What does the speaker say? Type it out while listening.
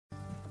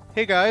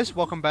Hey guys,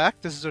 welcome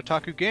back. This is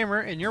Otaku Gamer,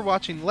 and you're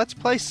watching Let's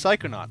Play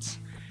Psychonauts.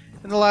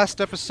 In the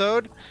last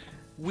episode,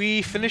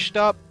 we finished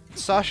up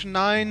Sasha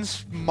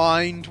 9's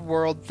mind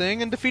world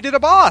thing and defeated a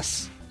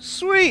boss!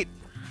 Sweet!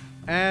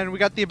 And we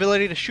got the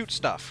ability to shoot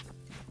stuff.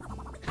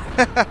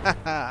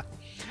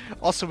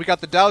 Also, we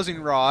got the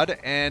dowsing rod,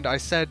 and I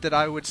said that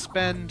I would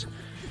spend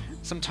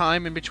some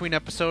time in between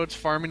episodes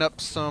farming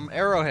up some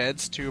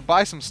arrowheads to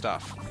buy some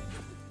stuff.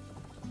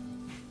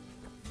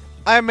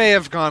 I may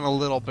have gone a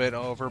little bit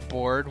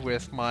overboard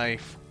with my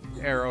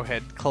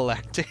arrowhead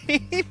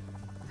collecting,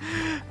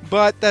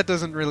 but that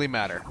doesn't really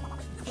matter.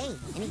 Hey,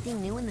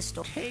 anything new in the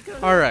store?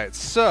 Alright,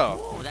 so...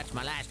 Oh, that's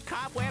my last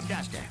cobweb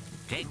duster.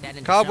 Take that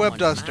into Cobweb someone's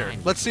duster.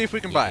 mind. Let's see if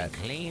we can buy it.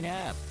 Clean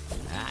up.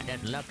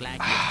 Doesn't look like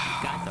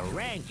you got the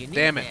rank you need.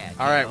 Damn it. there,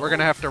 Alright, kiddo. we're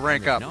gonna have to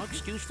rank up. No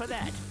excuse for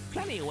that.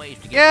 Plenty of ways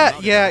to get Yeah,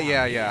 promoted yeah, along,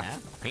 yeah, you yeah. know?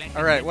 Collecting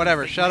Alright, little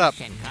whatever, big shut up.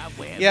 ranks and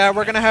cobwebs. Yeah,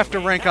 we're gonna have to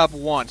Rank rank up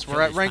once.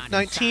 We're at rank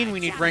 19, we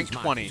need rank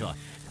 20.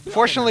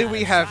 Fortunately,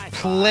 we have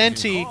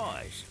plenty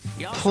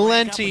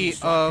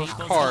of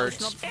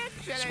cards,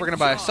 so we're gonna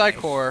buy a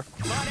Psychor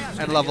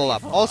and level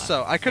up.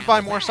 Also, I could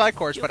buy more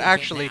Psychors, but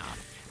actually,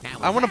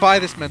 I want to buy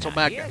this mental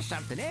magnet. Here's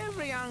something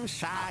every young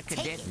Psy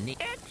cadet needs.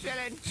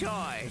 Excellent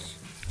choice.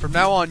 From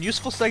now on,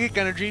 useful psychic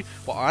energy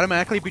will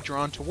automatically be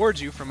drawn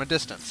towards you from a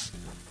distance.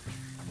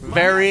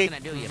 Very,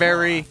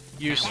 very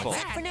useful.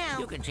 For now.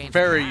 You can change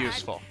Very the tide.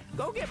 useful.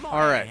 Go get more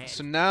Alright, ahead.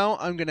 so now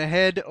I'm gonna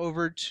head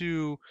over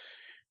to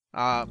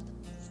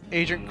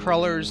Agent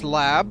Kruller's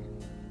lab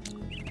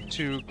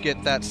to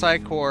get that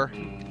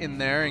Psychor in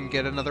there and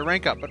get another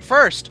rank up. But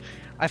first,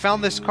 I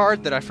found this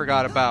card that I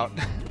forgot about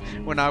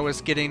when I was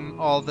getting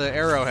all the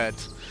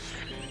arrowheads.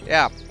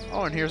 Yeah.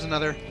 Oh, and here's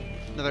another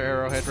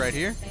arrowhead right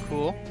here.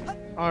 Cool.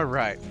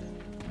 Alright.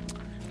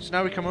 So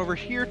now we come over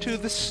here to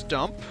the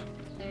stump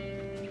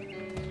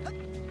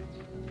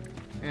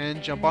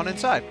and jump on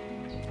inside.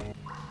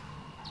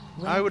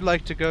 I would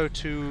like to go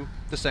to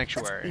the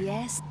sanctuary.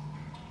 Yes.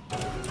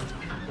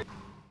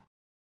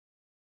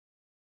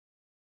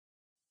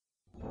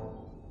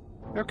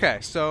 Okay,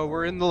 so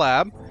we're in the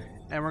lab,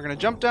 and we're going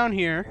to jump down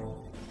here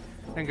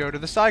and go to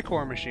the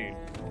Psychor machine.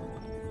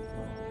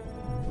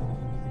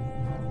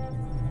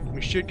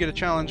 We should get a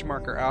challenge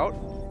marker out.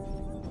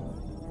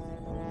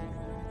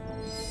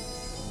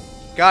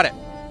 Got it.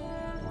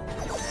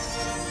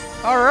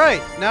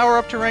 Alright, now we're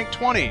up to rank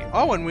 20.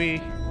 Oh, and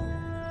we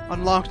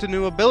unlocked a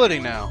new ability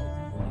now.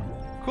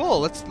 Cool,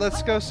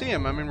 let's go see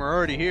him. I mean, we're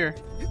already here.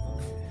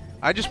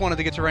 I just wanted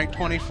to get to rank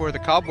 20 for the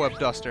Cobweb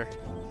Duster.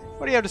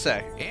 What do you have to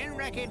say? In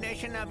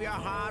recognition of your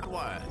hard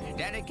work,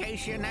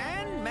 dedication,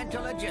 and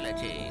mental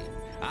agility,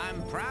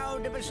 I'm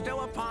proud to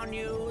bestow upon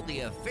you the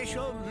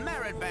official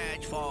merit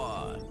badge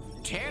for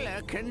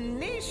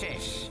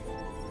telekinesis.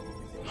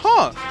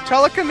 Huh,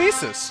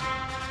 telekinesis.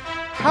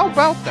 How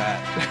about that?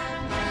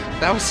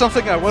 That was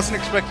something I wasn't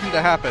expecting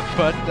to happen,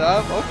 but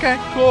okay,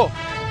 cool.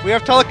 We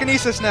have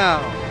telekinesis now.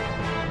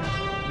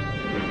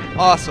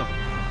 Awesome.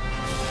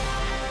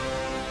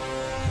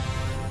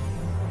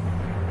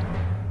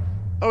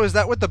 Oh, is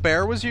that what the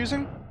bear was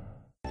using?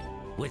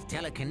 With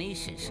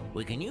telekinesis,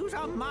 we can use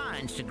our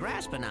minds to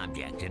grasp an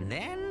object and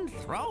then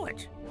throw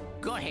it.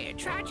 Go ahead,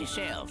 try it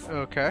yourself.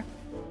 Okay.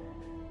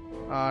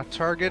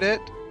 Target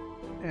it,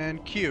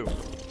 and Q.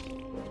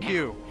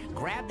 Q.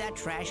 Grab that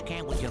trash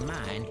can with your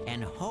mind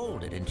and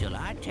hold it until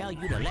I tell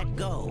you to let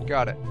go.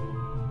 Got it.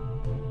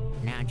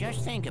 Now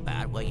just think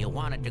about where you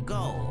want it to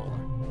go.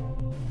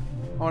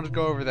 I want to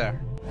go over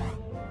there.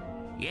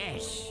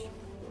 Yes.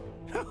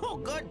 Oh,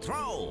 good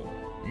throw.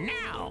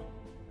 Now,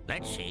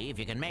 let's see if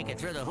you can make it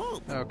through the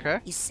hoop. Okay.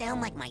 You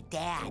sound like my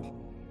dad.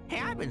 Hey,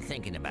 I've been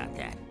thinking about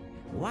that.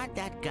 Why'd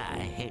that guy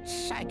hate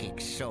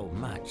psychics so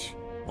much?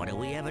 What did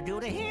we ever do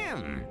to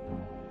him?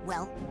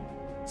 Well,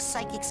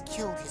 psychics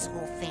killed his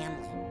whole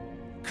family.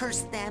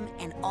 Cursed them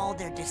and all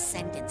their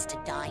descendants to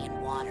die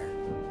in water.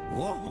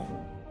 Whoa.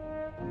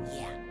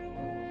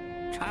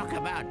 Yeah, Talk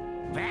about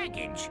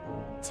baggage.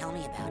 tell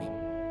me about it.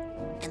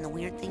 And the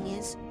weird thing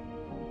is,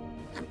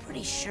 I'm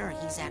pretty sure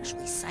he's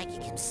actually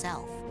psychic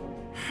himself.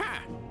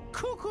 Ha!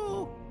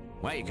 Cuckoo!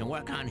 Well, you can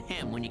work on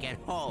him when you get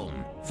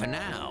home. For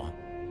now.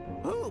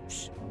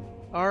 Oops.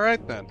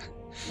 Alright then.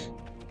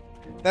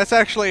 That's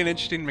actually an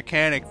interesting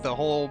mechanic, the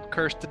whole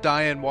curse to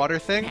die in water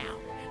thing. Now,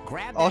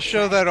 grab I'll that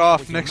show trash that can off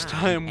with your next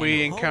mind time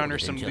we and hold encounter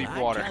it some until deep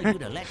I water. tell you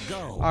to let go.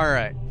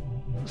 Alright.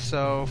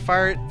 So,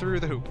 fire it through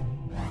the hoop.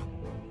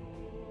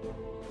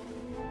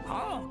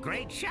 Oh,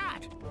 great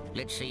shot.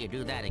 Let's see you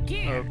do that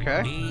again.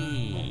 Okay.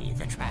 Be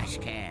the trash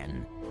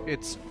can.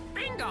 It's...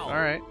 Bingo.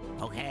 Alright.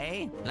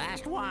 Okay,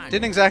 last one.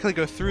 Didn't exactly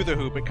go through the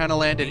hoop, it kind of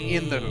landed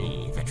in the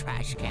hoop. Be the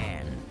trash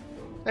can.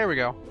 There we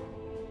go.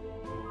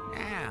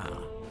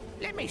 Now,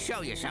 let me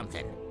show you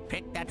something.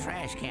 Pick that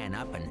trash can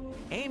up and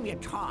aim your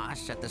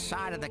toss at the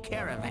side of the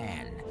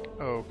caravan.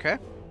 Okay.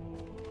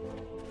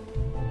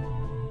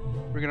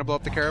 We're gonna blow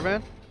up the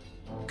caravan?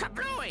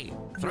 Kablooey!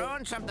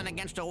 Throwing something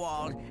against a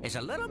wall is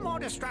a little more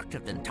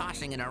destructive than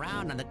tossing it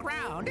around on the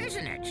ground,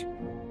 isn't it?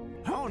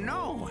 Oh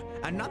no!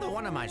 Another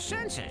one of my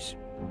sensors.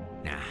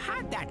 Now,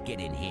 how'd that get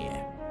in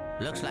here?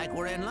 Looks like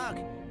we're in luck.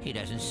 He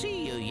doesn't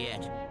see you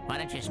yet. Why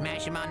don't you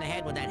smash him on the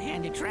head with that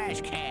handy trash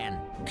can?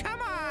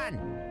 Come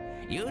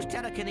on! Use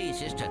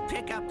telekinesis to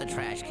pick up the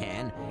trash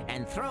can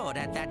and throw it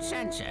at that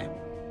sensor.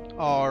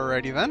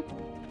 Alrighty then.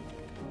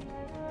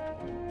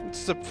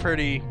 It's a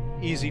pretty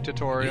easy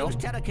tutorial. Use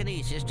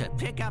telekinesis to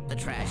pick up the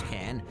trash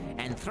can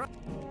and throw...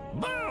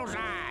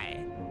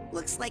 Bullseye!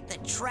 Looks like the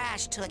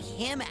trash took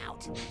him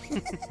out.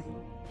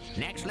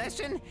 Next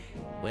lesson,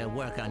 we'll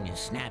work on your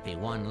snappy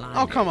one-liners.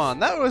 Oh, come on.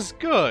 That was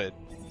good.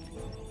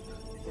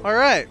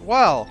 Alright,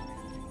 well.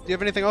 Do you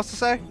have anything else to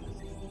say?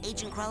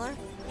 Agent Cruller?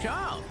 So,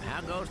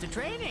 how goes the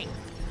training?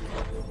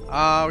 We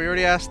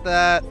already asked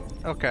that.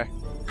 Okay.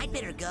 I'd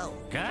better go.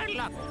 Good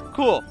luck.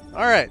 Cool.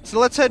 Alright, so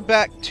let's head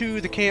back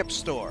to the camp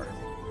store.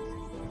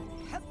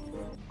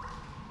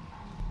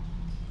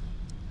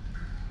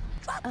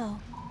 Oh.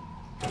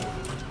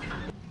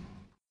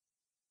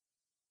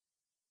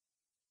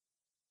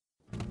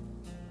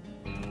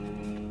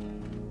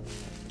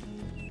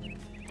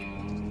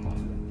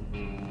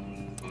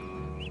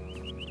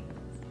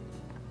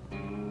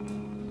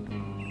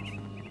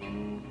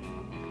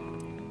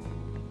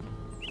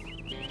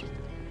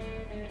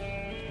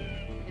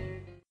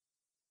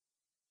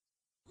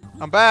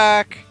 I'm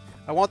back.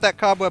 I want that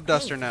cobweb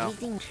duster now.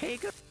 Anything-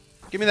 Take a...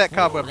 Give me that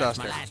cobweb That's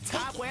duster. my last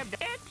cobweb.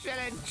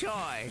 Excellent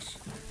choice.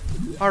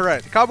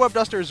 Alright, the cobweb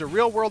duster is a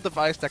real-world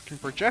device that can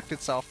project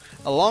itself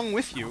along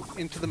with you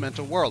into the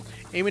mental world.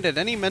 Aim it at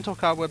any mental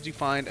cobwebs you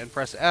find and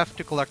press F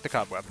to collect the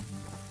cobweb.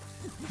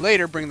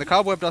 Later, bring the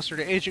cobweb duster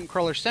to Agent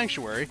Cruller's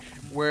sanctuary,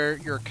 where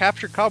your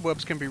captured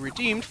cobwebs can be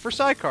redeemed for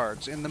psi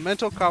cards in the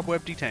mental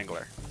cobweb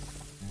detangler.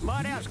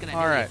 What else can I do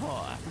Alright, you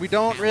for? we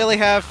don't really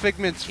have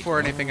figments for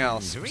anything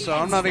else, so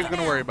I'm not even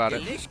going to worry about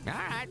it.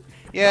 Alright.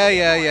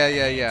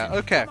 Yeah.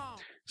 Okay,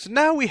 so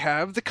now we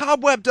have the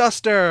cobweb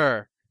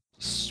duster!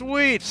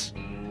 Sweet!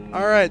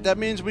 Alright, that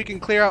means we can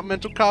clear out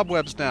mental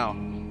cobwebs now.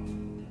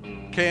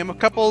 Okay, I'm a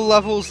couple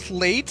levels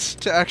late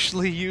to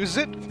actually use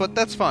it, but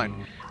that's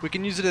fine. We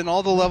can use it in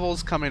all the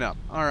levels coming up.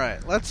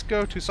 Alright, let's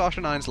go to Sasha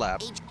 9's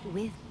lab.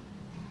 With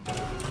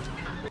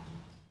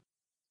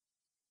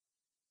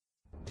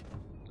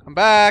I'm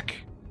back!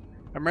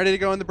 I'm ready to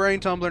go in the brain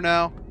tumbler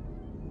now.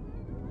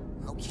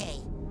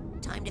 Okay,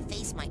 time to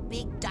face my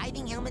big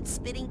diving helmet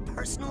spitting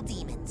personal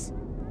demons.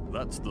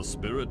 That's the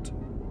spirit.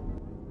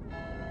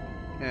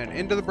 And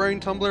into the brain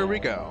tumbler we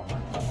go.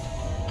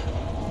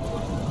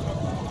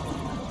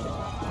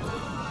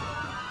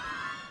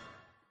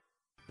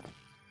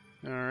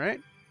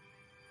 Alright.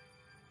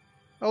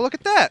 Oh, look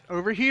at that!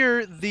 Over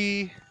here,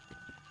 the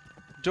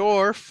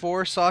door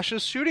for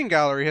Sasha's shooting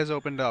gallery has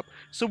opened up.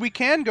 So we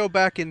can go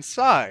back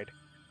inside.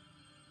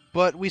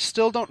 But we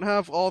still don't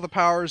have all the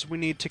powers we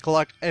need to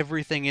collect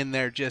everything in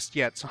there just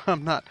yet, so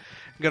I'm not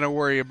going to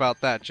worry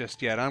about that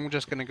just yet. I'm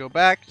just going to go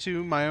back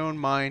to my own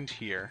mind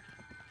here.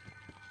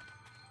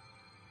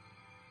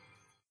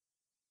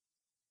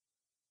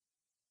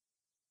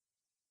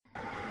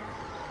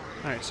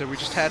 Alright, so we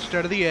just hatched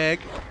out of the egg.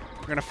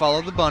 We're going to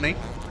follow the bunny.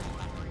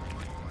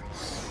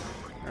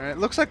 Alright,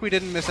 looks like we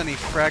didn't miss any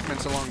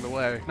fragments along the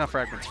way. Not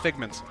fragments,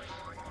 figments.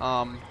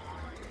 So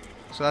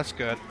that's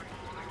good.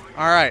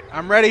 Alright,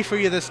 I'm ready for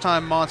you this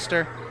time,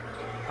 monster.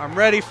 I'm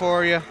ready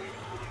for you.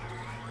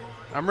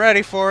 I'm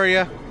ready for you.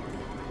 I'm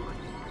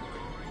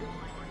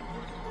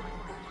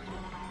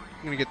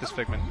gonna get this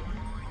figment.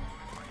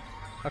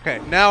 Okay,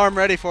 now I'm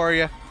ready for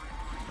you.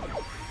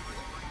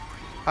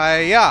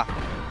 Hiya!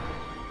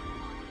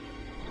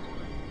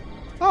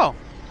 Oh.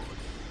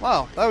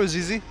 Wow, that was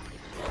easy.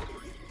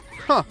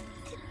 Huh.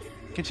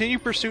 Continue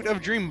pursuit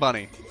of Dream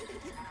Bunny.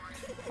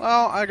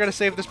 Well, I gotta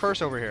save this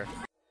purse over here.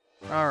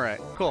 Alright,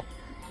 cool.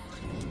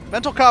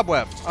 Mental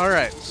cobweb.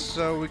 Alright,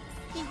 so we...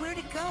 Hey, where'd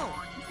it go?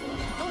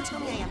 Don't tell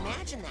me I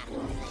imagined that whole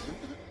thing.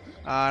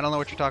 I don't know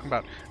what you're talking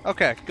about.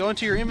 Okay, go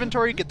into your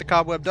inventory, get the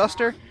cobweb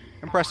duster,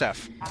 and press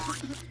F.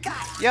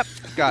 Got it. Yep,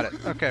 got it.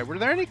 Okay, were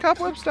there any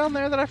cobwebs down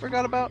there that I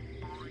forgot about?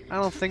 I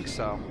don't think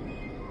so.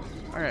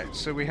 Alright,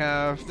 so we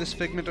have this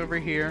figment over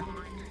here.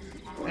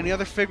 Any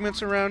other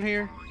figments around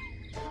here?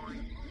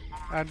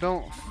 I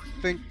don't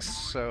think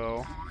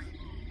so.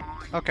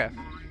 Okay.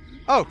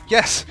 Oh,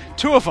 yes!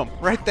 2 of them!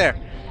 Right there!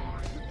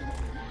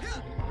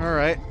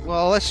 Alright,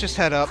 well, let's just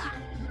head up.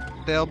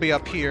 They'll be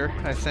up here,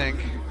 I think.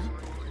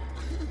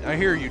 I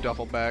hear you,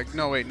 duffel bag.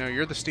 No, wait, no,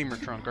 you're the steamer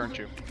trunk, aren't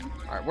you?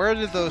 Alright, where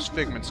did those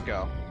figments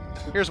go?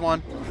 Here's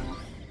one.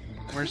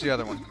 Where's the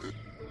other one?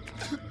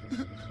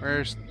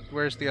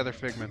 Where's the other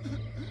figment?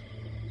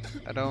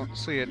 I don't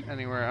see it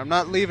anywhere. I'm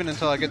not leaving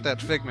until I get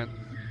that figment.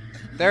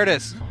 There it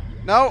is!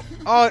 No!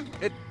 Oh,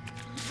 it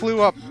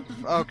flew up.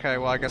 Okay,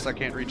 well, I guess I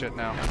can't reach it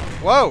now.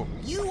 Whoa!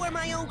 You are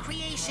my own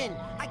creation.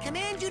 I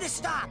command you to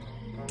stop.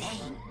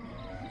 Dang.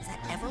 Does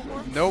that ever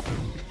work? Nope.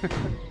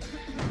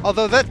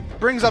 Although that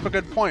brings up a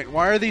good point.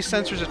 Why are these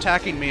sensors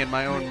attacking me in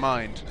my own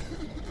mind?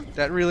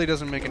 That really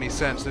doesn't make any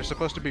sense. They're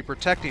supposed to be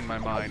protecting my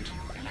mind.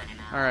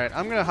 Alright,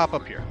 I'm gonna hop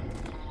up here.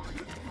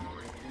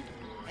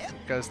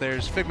 Because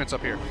there's figments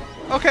up here.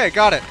 Okay,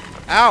 got it.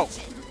 Ow!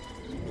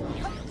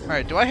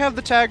 Alright, do I have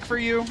the tag for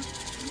you?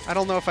 I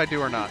don't know if I do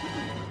or not.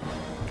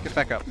 Get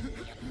back up.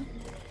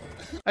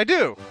 I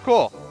do!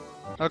 Cool.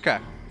 Okay.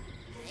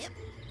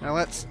 Now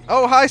let's...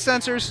 Oh, hi,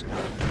 sensors!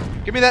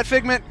 Give me that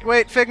figment!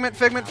 Wait, figment,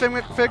 figment,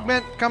 figment,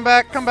 figment! Come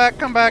back, come back,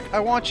 come back!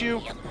 I want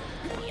you!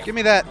 Give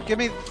me that! Give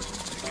me...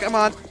 Come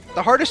on!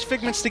 The hardest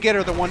figments to get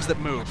are the ones that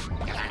move.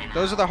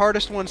 Those are the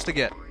hardest ones to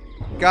get.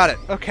 Got it.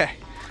 Okay.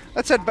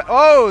 Let's head back.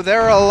 Oh,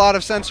 there are a lot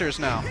of sensors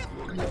now.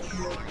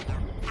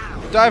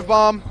 Dive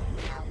bomb!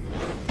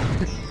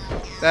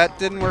 That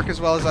didn't work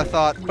as well as I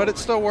thought, but it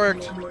still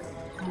worked.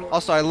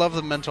 Also, I love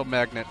the mental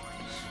magnet.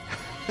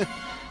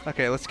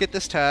 Okay, let's get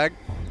this tag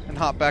and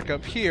hop back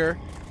up here,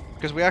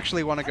 because we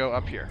actually want to go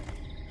up here.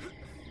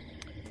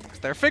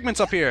 There are figments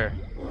up here!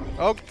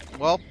 Oh,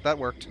 well, that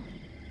worked.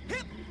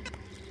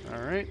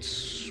 Alright,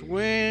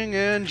 swing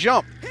and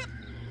jump!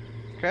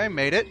 Okay,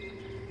 made it.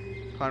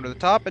 Climb to the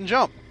top and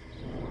jump.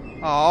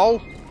 Oh!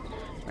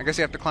 I guess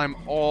you have to climb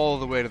all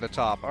the way to the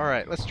top.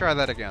 Alright, let's try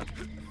that again.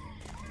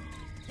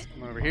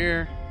 Come over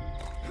here.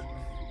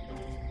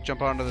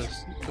 Jump onto the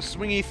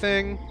swingy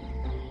thing.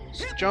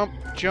 Jump,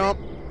 jump,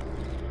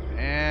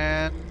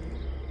 and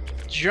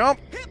jump.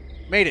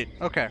 Made it.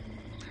 Okay.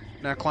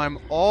 Now climb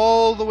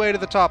all the way to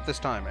the top this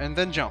time, and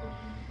then jump.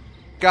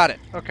 Got it.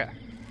 Okay.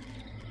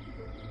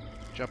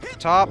 Jump at the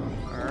top.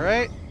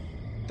 Alright.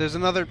 There's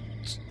another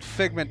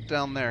figment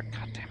down there.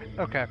 God damn it.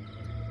 Okay.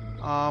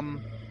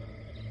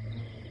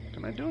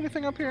 Can I do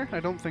anything up here? I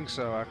don't think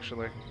so,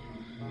 actually.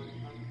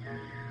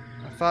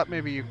 I thought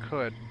maybe you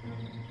could.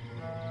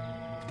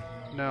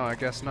 No, I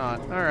guess not.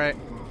 Alright.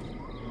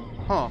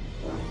 Huh.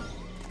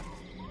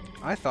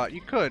 I thought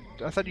you could.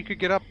 I thought you could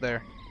get up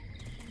there.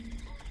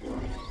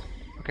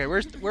 Okay,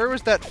 where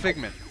was that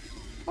figment?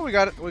 Oh, we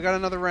got it. We got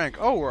another rank.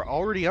 Oh, we're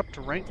already up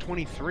to rank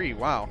 23.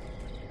 Wow.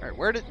 All right,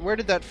 where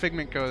did that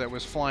figment go that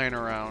was flying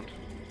around?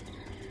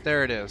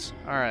 There it is.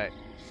 All right,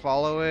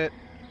 follow it.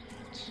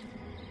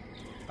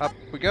 Up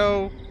we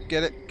go.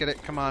 Get it. Get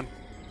it. Come on.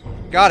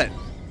 Got it.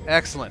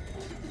 Excellent.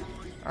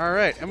 All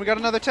right, and we got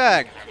another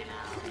tag.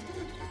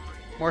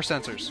 More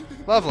sensors.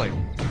 Lovely.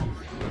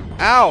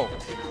 Ow!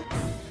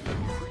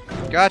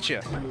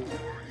 Gotcha.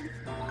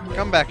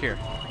 Come back here.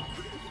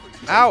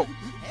 Ow!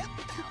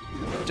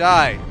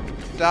 Die.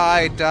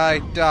 Die, die,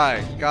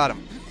 die. Got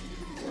him.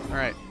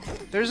 Alright.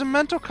 There's a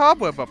mental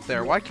cobweb up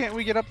there. Why can't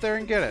we get up there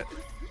and get it?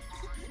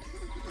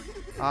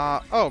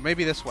 Oh,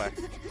 maybe this way.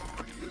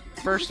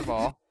 First of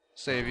all,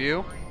 save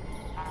you.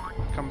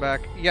 Come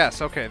back.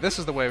 Yes, okay. This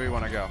is the way we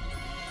want to go.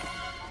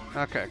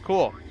 Okay,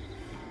 cool.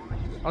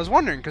 I was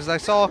wondering, because I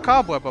saw a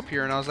cobweb up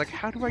here, and I was like,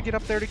 how do I get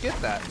up there to get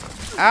that?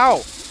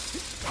 Ow!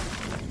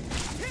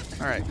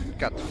 Alright,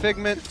 got the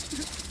figment.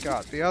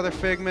 Got the other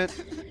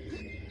figment.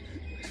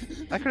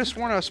 I could have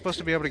sworn I was supposed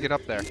to be able to get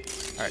up there.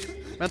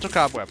 Alright, mental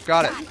cobweb.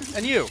 Got it.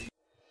 And you!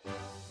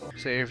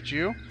 Saved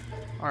you.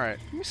 Alright,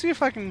 let me see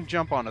if I can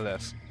jump onto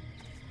this.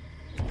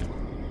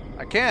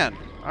 I can!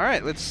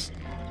 Alright, let's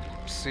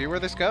see where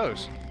this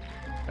goes.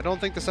 I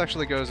don't think this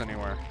actually goes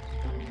anywhere.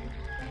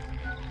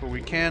 But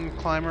we can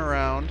climb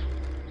around.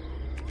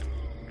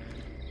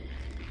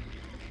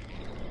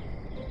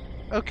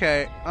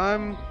 Okay,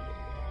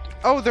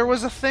 oh, there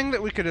was a thing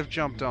that we could have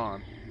jumped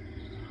on.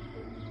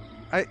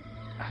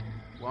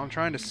 Well, I'm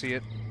trying to see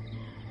it.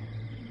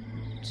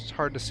 It's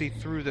hard to see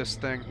through this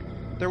thing.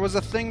 There was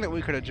a thing that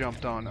we could have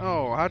jumped on.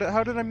 Oh, how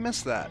did I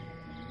miss that?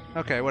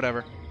 Okay,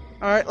 whatever.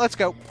 Alright, let's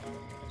go.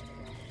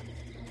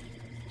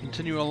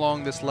 Continue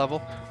along this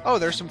level. Oh,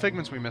 there's some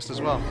figments we missed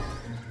as well.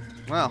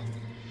 Well,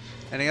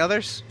 any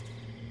others?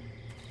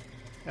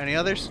 Any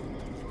others?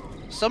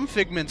 Some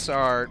figments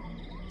are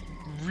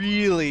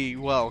really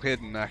well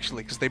hidden,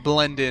 actually, because they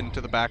blend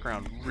into the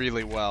background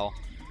really well.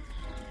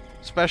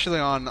 Especially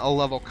on a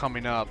level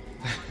coming up.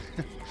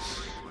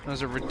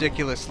 Those are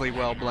ridiculously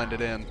well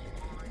blended in.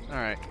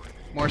 Alright.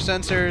 More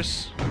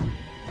sensors.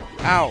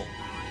 Ow.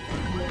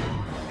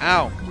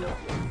 Ow.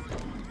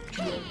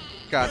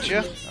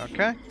 Gotcha.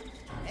 Okay.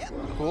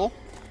 Cool.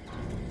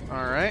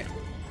 Alright.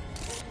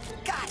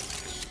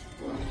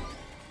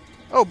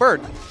 Oh,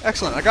 bird.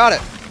 Excellent. I got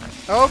it.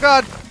 Oh,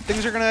 God.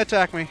 Things are going to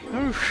attack me.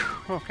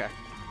 Oof. Okay.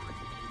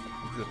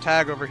 The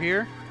tag over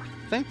here.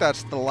 I think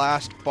that's the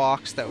last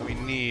box that we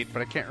need,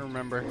 but I can't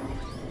remember.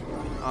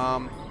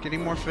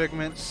 Getting more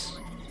figments.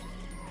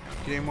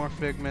 Getting more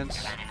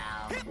figments.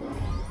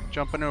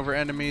 Jumping over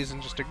enemies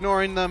and just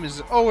ignoring them is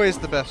always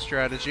the best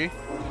strategy.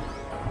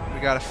 We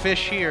got a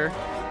fish here.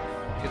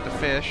 Get the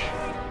fish.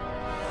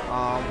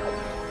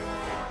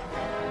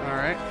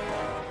 Alright.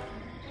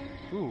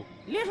 Ooh.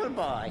 Little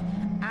boy,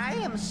 I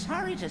am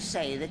sorry to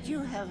say that you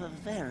have a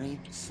very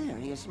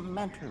serious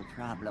mental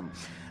problem.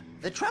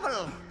 The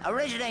trouble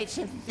originates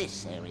in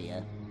this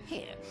area,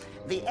 here.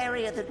 The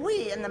area that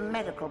we in the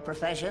medical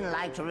profession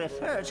like to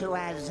refer to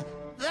as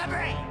the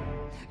brain.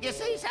 You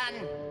see, son,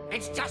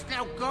 it's just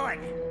no good.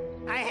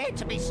 I hate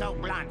to be so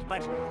blunt,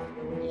 but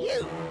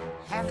you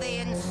have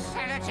the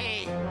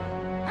insanity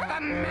of a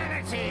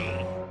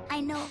manatee. I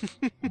know.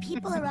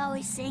 People are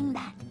always saying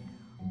that.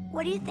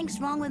 What do you think's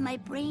wrong with my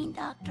brain,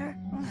 Doctor?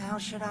 Well, how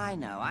should I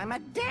know? I'm a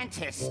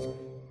dentist.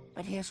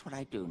 But here's what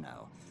I do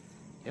know.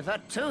 If a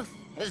tooth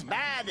is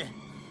bad,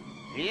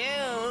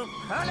 you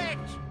pull it.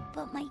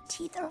 But my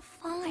teeth are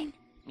fine.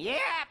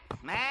 Yep,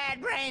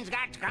 mad brains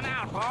got to come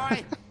out,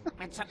 boy.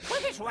 It's the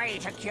quickest way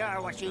to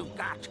cure what you've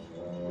got.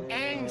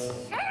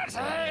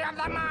 Insanity of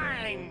the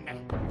mind.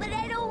 But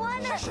I don't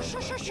wanna.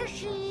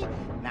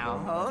 Now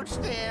hold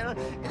still.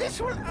 This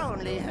will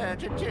only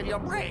hurt until your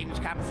brains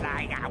come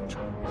flying out.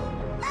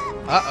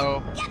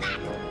 Uh-oh.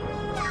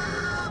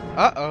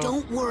 Uh-oh.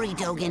 Don't worry,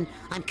 Dogen.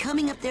 I'm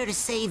coming up there to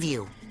save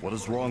you. What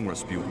is wrong,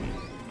 Rasputin?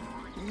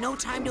 No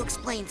time to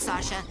explain,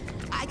 Sasha.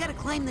 I gotta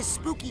climb this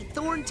spooky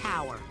thorn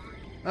tower.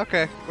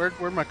 Okay,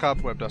 where'd my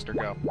cobweb duster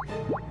go?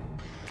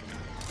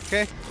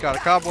 Okay, got a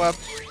cobweb.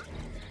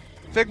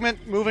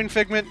 Figment, moving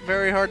figment,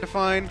 very hard to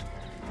find.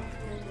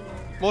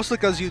 Mostly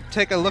because you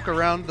take a look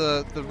around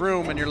the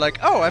room and you're like,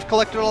 oh, I've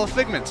collected all the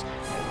figments.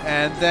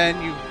 And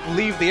then you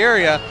leave the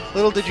area,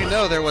 little did you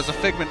know there was a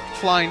figment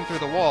flying through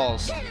the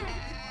walls.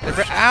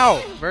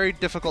 Ow! Very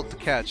difficult to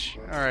catch.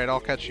 Alright,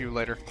 I'll catch you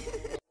later.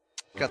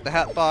 Got the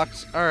hat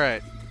box.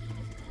 Alright.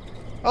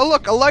 Oh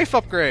look, a life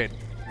upgrade!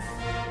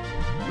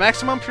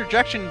 Maximum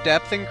projection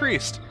depth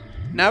increased.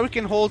 Now we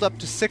can hold up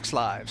to 6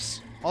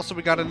 lives. Also,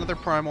 we got another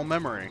primal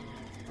memory.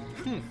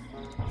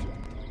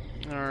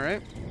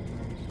 Alright.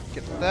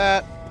 Get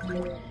that.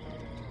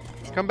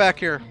 Come back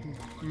here,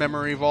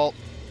 memory vault.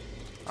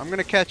 I'm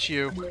gonna catch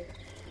you.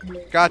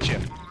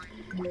 Gotcha.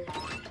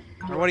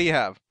 Now, what do you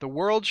have? The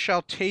world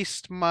shall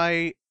taste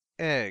my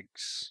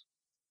eggs.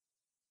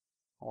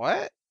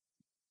 What?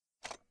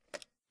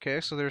 Okay,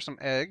 so there's some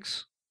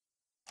eggs.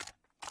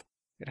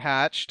 It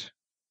hatched.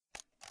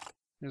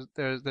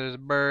 There's a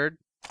bird.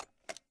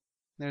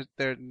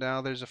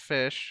 Now there's a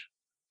fish.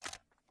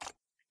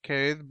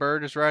 Okay, the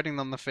bird is riding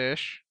on the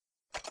fish.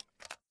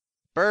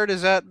 Bird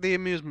is at the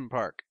amusement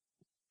park.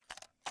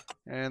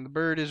 And the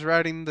bird is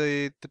riding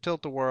the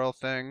tilt-a-whirl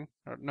thing.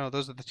 No,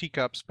 those are the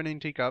teacups, spinning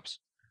teacups.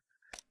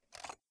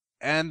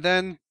 And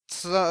then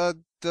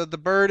the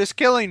bird is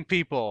killing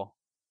people.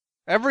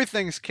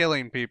 Everything's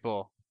killing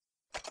people.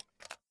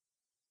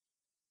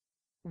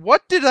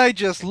 What did I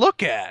just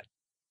look at?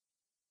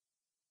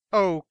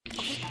 Oh.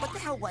 Wait, what the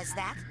hell was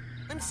that?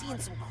 I'm seeing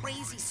some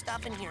crazy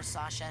stuff in here,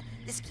 Sasha.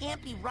 This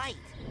can't be right.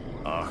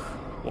 Ugh,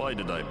 why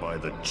did I buy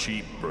the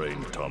cheap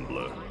brain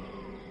tumbler?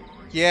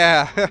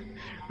 Yeah,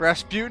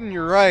 Rasputin,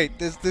 you're right.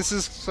 This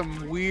is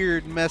some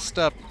weird, messed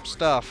up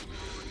stuff.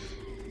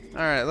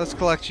 Alright, let's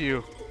collect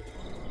you.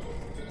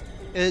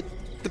 The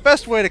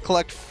best way to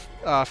collect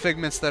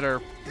figments that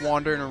are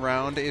wandering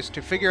around is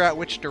to figure out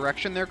which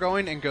direction they're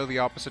going and go the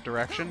opposite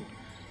direction.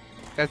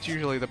 That's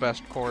usually the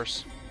best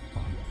course.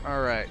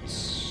 Alright,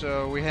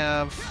 so we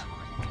have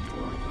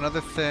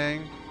another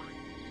thing.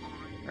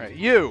 Alright,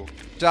 you!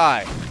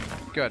 Die!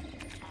 Good.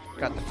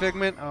 Got the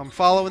figment. I'm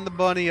following the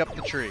bunny up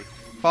the tree.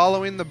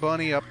 Following the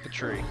bunny up the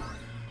tree.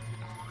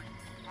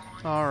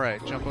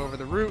 Alright, jump over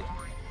the root.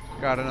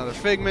 Got another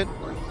figment.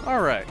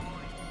 Alright.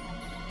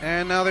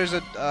 And now there's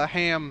a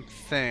ham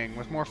thing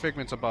with more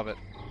figments above it.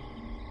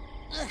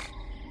 Ugh,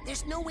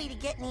 there's no way to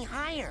get any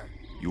higher.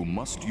 You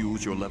must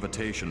use your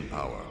levitation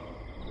power.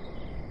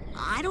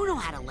 I don't know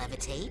how to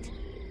levitate.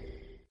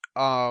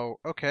 Oh,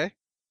 okay.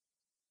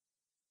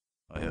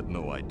 I had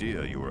no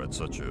idea you were at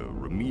such a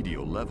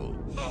remedial level.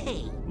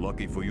 Hey,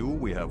 Lucky for you,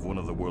 we have one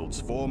of the world's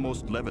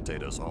foremost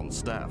levitators on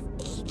staff.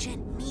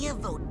 Agent Mia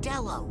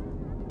Vodello,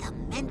 the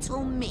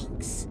mental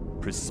minx.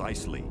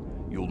 Precisely.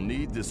 You'll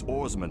need this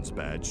oarsman's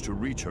badge to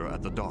reach her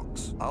at the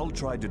docks. I'll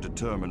try to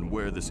determine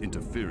where this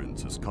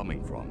interference is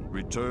coming from.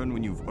 Return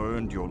when you've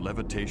earned your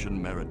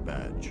levitation merit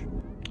badge.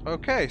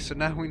 Okay, so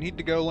now we need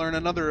to go learn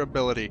another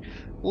ability.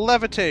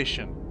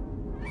 Levitation.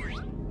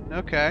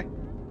 Okay.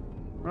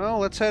 Well,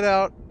 let's head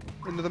out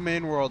into the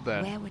main world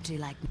then. Where would you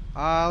like me?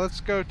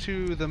 Let's go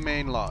to the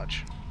main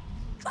lodge.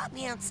 Drop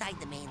me outside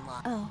the main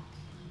lot. Oh,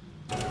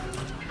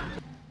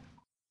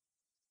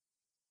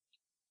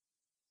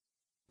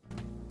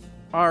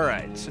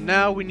 Alright, so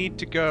now we need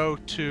to go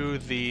to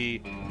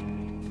the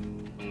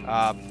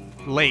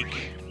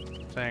lake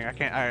thing.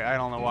 I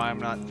don't know why I'm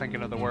not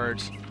thinking of the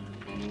words.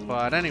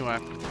 But anyway,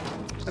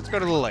 let's go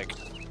to the lake.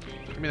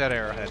 Give me that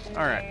arrowhead.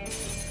 Alright.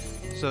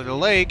 So the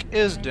lake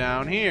is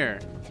down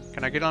here.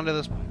 Can I get onto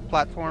this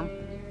platform?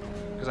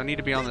 Because I need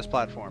to be on this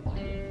platform.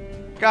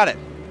 Got it.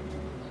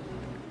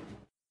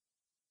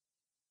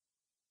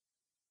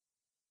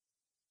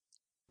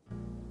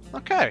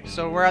 Okay,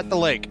 so we're at the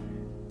lake.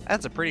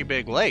 That's a pretty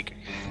big lake.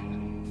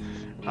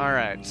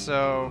 Alright,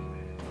 so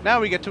now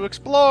we get to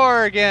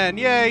explore again.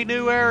 Yay,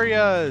 new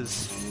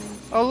areas.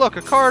 Oh look,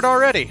 a card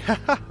already.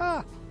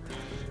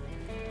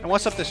 And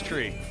what's up this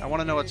tree? I want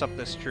to know what's up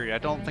this tree. I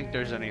don't think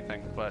there's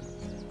anything, but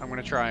I'm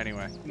going to try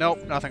anyway.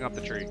 Nope, nothing up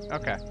the tree.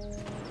 Okay.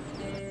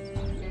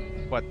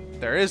 But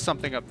there is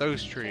something up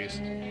those trees.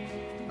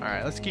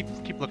 Alright, let's keep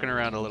looking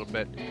around a little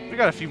bit. We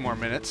got a few more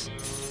minutes.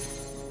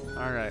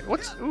 Alright,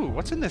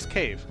 what's in this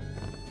cave?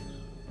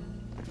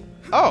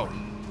 Oh!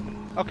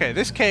 Okay,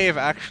 this cave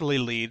actually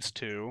leads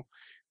to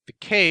the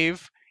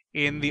cave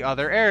in the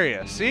other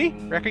area. See?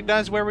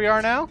 Recognize where we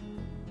are now?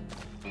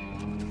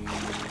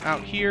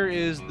 out here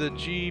is the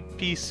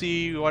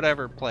GPC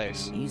whatever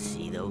place. You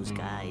see those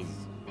guys?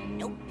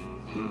 Nope.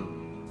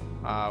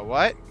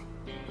 What?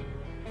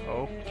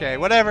 Okay,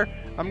 whatever.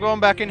 I'm going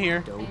back in here.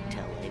 Don't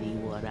tell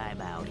anyone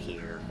I'm out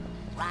here.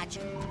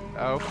 Roger.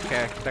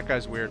 Okay, that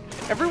guy's weird.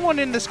 Everyone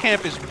in this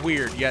camp is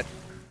weird, yet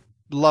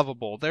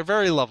lovable. They're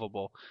very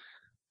lovable.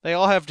 They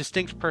all have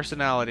distinct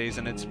personalities,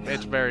 and it's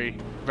very,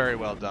 very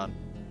well done.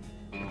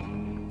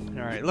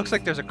 Alright, looks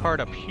like there's a card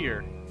up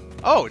here.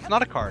 Oh, it's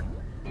not a card.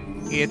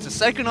 It's a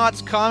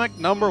Psychonauts comic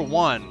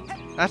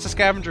 #1. That's a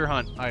scavenger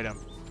hunt item.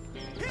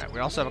 Alright, we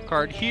also have a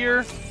card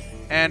here,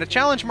 and a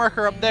challenge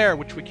marker up there,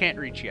 which we can't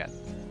reach yet.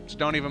 So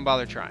don't even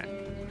bother trying.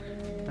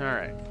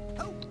 Alright.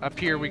 Up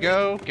here we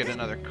go. Get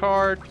another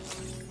card.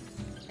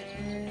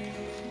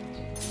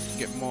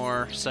 Get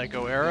more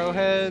Psycho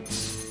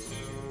Arrowheads.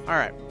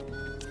 Alright.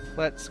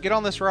 Let's get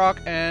on this rock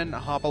and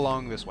hop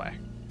along this way.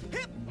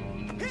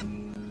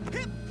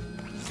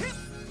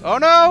 Oh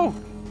no!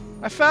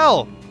 I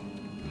fell!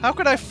 How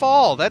could I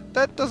fall?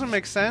 That doesn't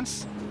make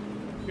sense.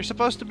 You're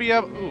supposed to be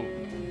up... Ooh,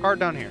 card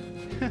down here.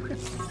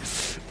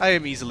 I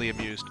am easily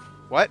amused.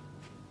 What?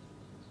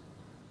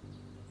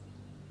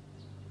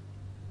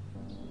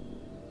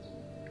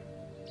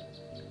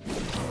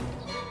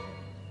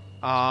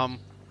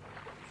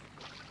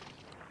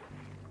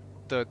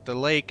 The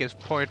lake is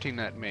pointing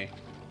at me.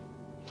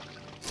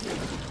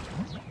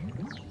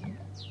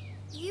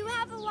 You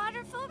have a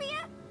water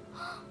phobia?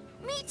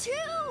 Me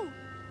too!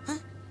 Huh?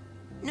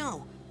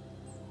 No.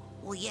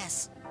 Well,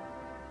 yes.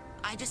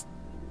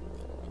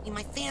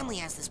 My family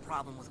has this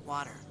problem with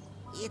water.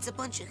 It's a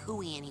bunch of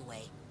hooey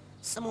anyway.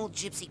 Some old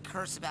gypsy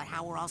curse about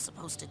how we're all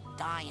supposed to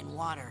die in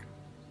water.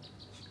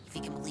 If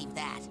you can believe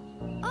that.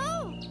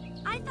 Oh!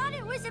 I thought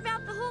it was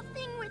about the whole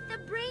thing with the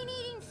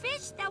brain-eating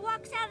fish that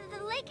walks out of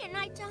the lake at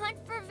night to hunt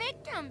for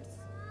victims.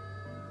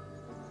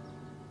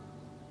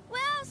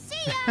 Well, see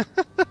ya!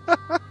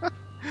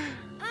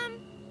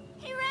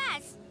 Hey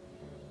Raz.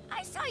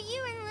 I saw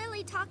you and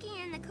Lily talking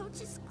in the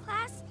coach's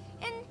class,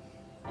 and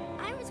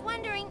I was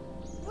wondering,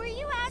 were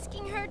you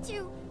asking her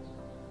to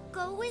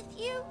go with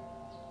you?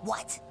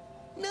 What?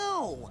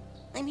 No!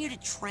 I'm here to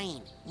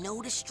train.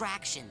 No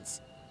distractions.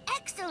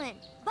 Excellent.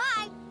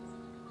 Bye.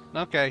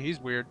 Okay, he's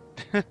weird.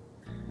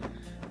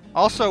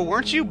 Also,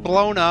 weren't you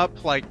blown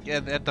up, like,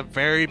 at the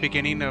very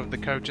beginning of the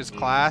coach's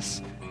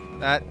class?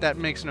 That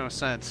makes no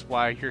sense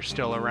why you're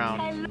still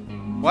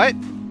around. What?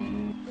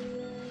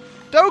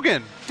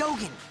 Dogen!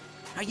 Dogen,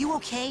 are you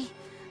okay?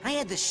 I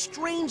had the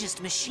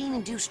strangest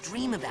machine-induced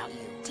dream about you.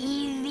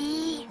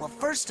 TV. Well,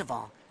 first of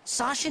all,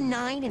 Sasha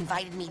 9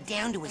 invited me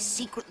down to his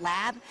secret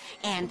lab,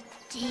 and...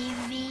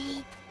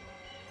 TV.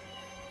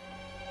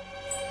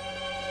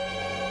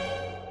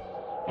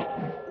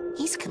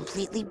 He's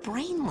completely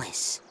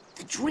brainless.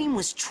 The dream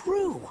was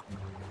true.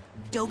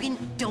 Dogen,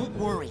 don't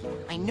worry.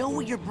 I know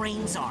where your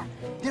brains are.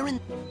 They're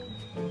in...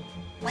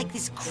 like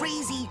this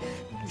crazy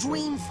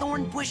dream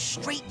thorn bush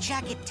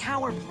straitjacket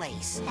tower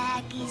place.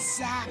 Hacky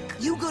sack.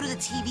 You go to the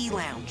TV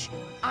lounge.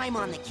 I'm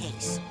on the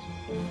case.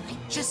 I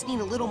just need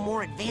a little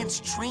more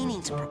advanced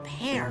training to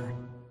prepare.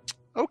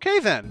 Okay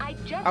then.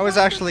 I was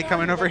actually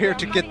coming over here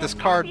to get this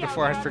card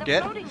before I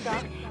forget.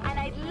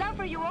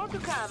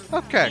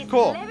 Okay,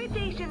 cool.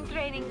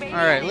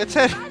 Alright, let's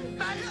head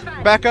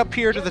back up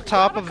here to the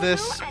top of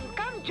this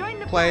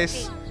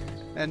place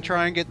and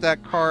try and get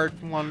that card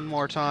one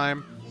more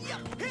time.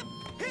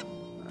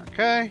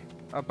 Okay,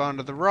 up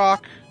onto the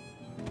rock.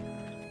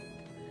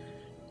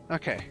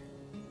 Okay.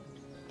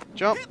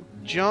 Jump,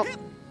 jump,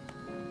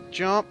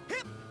 jump.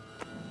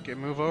 Okay,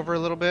 move over a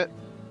little bit.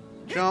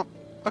 Jump.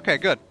 Okay,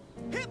 good.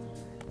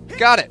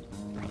 Got it.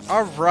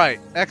 Alright,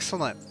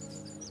 excellent.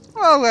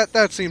 Well,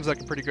 that seems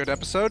like a pretty good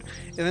episode.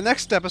 In the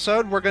next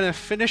episode, we're going to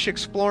finish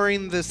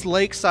exploring this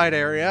lakeside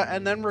area,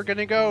 and then we're going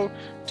to go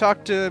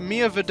talk to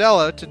Mia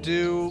Videla to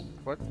do...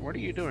 What are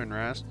you doing,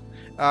 Raz?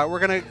 We're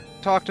going to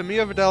talk to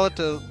Mia Videla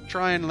to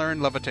try and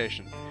learn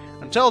levitation.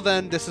 Until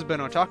then, this has been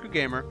Otaku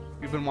Gamer.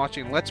 You've been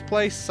watching Let's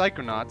Play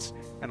Psychonauts,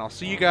 and I'll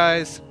see you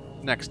guys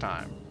next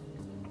time.